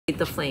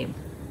the flame.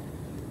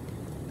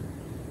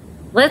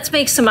 Let's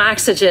make some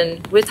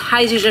oxygen with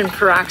hydrogen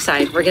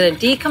peroxide. We're going to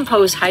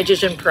decompose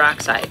hydrogen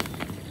peroxide.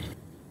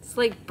 It's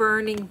like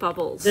burning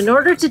bubbles. In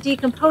order to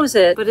decompose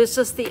it, but it's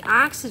just the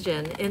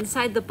oxygen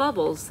inside the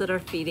bubbles that are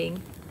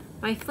feeding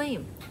my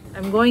flame.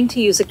 I'm going to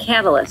use a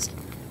catalyst.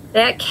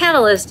 That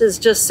catalyst is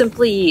just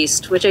simply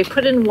yeast, which I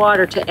put in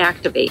water to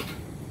activate.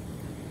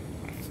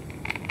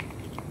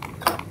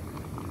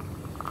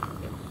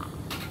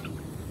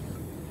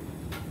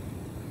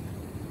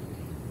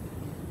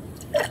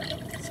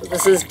 So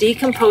this is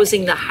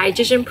decomposing the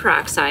hydrogen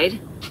peroxide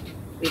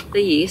with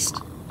the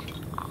yeast.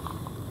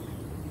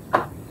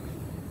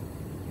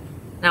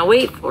 Now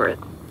wait for it.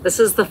 This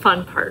is the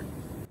fun part.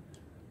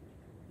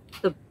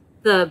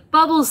 The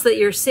bubbles that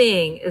you're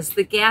seeing is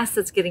the gas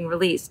that's getting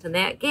released, and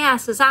that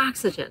gas is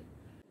oxygen.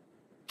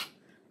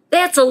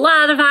 That's a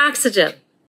lot of oxygen.